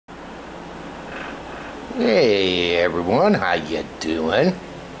Hey everyone, how you doing?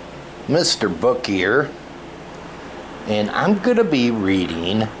 Mr. Book here, and I'm gonna be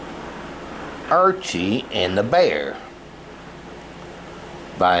reading Archie and the Bear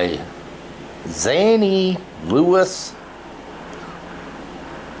by Zanni, Louise,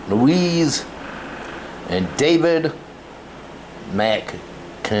 and David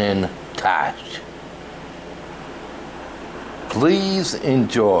Mackintosh. Please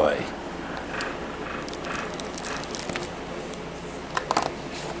enjoy.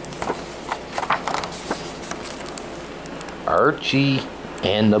 Archie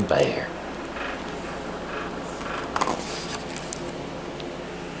and the Bear.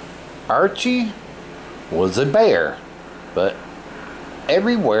 Archie was a bear, but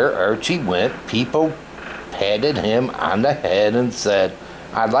everywhere Archie went, people patted him on the head and said,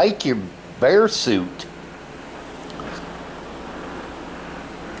 "I like your bear suit."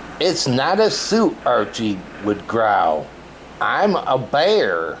 "It's not a suit," Archie would growl. "I'm a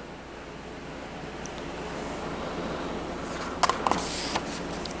bear."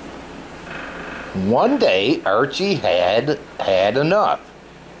 One day, Archie had enough.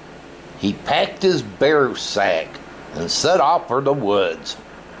 He packed his bear sack and set off for the woods.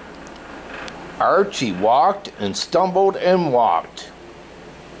 Archie walked and stumbled and walked.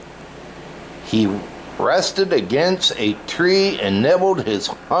 He rested against a tree and nibbled his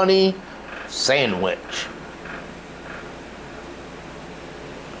honey sandwich.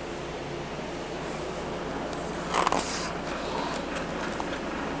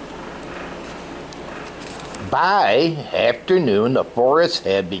 By afternoon, the forest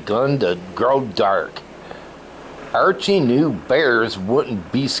had begun to grow dark. Archie knew bears wouldn't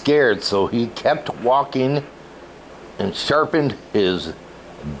be scared, so he kept walking and sharpened his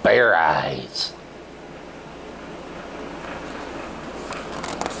bear eyes.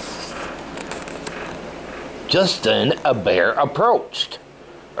 Just then, a bear approached.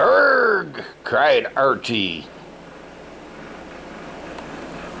 "Urgh!" cried Archie.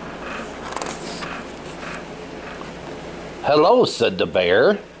 "Hello," said the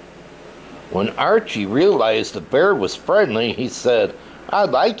bear. When Archie realized the bear was friendly, he said, "I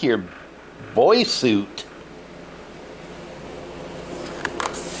like your boy suit."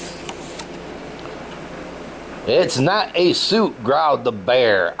 "It's not a suit," growled the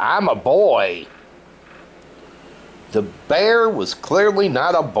bear. "I'm a boy." The bear was clearly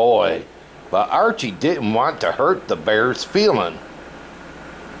not a boy, but Archie didn't want to hurt the bear's feeling.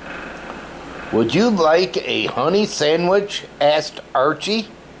 "Would you like a honey sandwich?" asked Archie.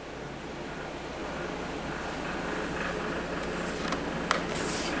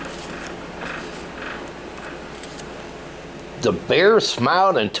 The bear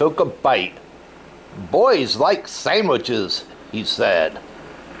smiled and took a bite. "Boys like sandwiches," he said.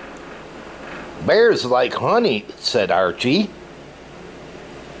 "Bears like honey," said Archie.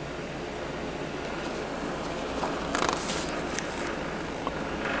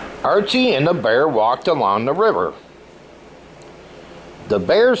 Archie and the bear walked along the river. The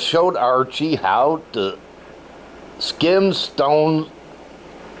bear showed Archie how to skim stones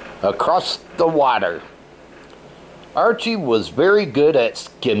across the water. Archie was very good at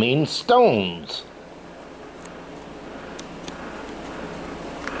skimming stones.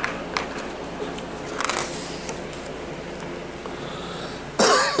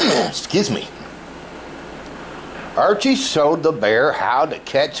 Excuse me. Archie showed the bear how to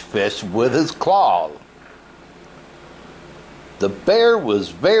catch fish with his claw. The bear was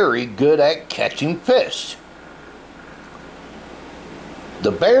very good at catching fish.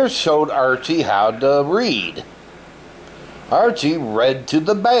 The bear showed Archie how to read. Archie read to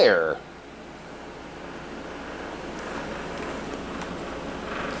the bear.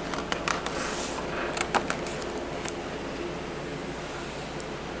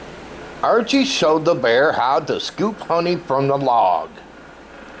 Archie showed the bear how to scoop honey from the log.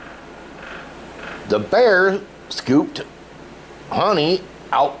 The bear scooped honey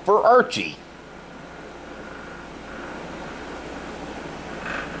out for Archie.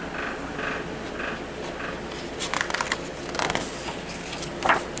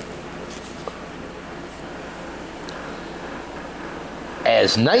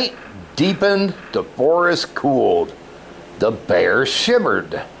 As night deepened, the forest cooled. The bear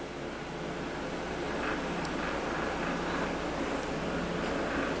shivered.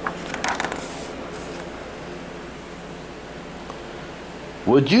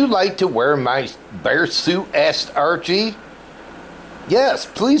 "Would you like to wear my bear suit?" asked Archie. "Yes,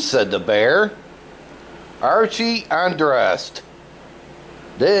 please," said the bear. Archie undressed.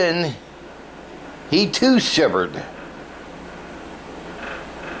 Then he too shivered.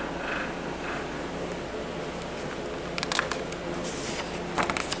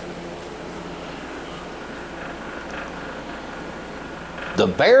 The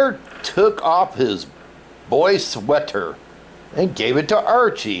bear took off his boy sweater and gave it to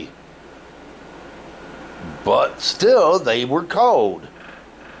Archie. But still, they were cold.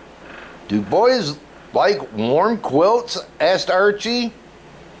 Do boys like warm quilts? Asked Archie.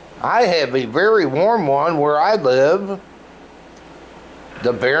 I have a very warm one where I live.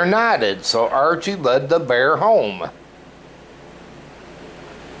 The bear nodded, so Archie led the bear home.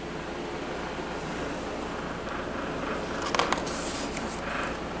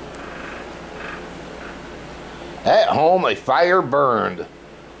 At home, a fire burned.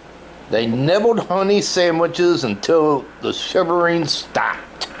 They nibbled honey sandwiches until the shivering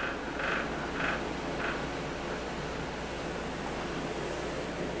stopped.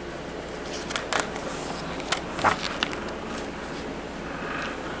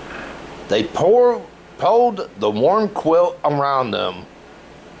 They pulled the warm quilt around them.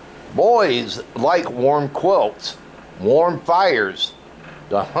 Boys like warm quilts, warm fires.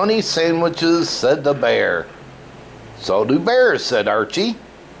 The honey sandwiches, said the bear. So do bears, said Archie.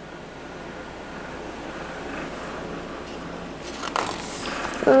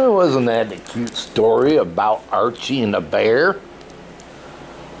 Wasn't that a cute story about Archie and the bear?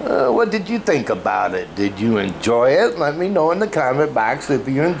 What did you think about it? Did you enjoy it? Let me know in the comment box if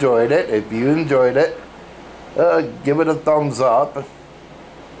you enjoyed it. If you enjoyed it, give it a thumbs up.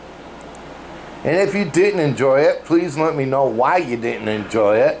 And if you didn't enjoy it, please let me know why you didn't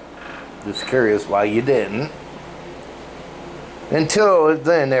enjoy it. Just curious why you didn't. Until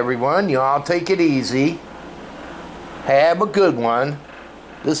then, everyone, you all take it easy. Have a good one.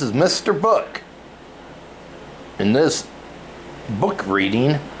 This is Mr. Book. And this book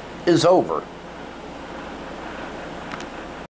reading is over.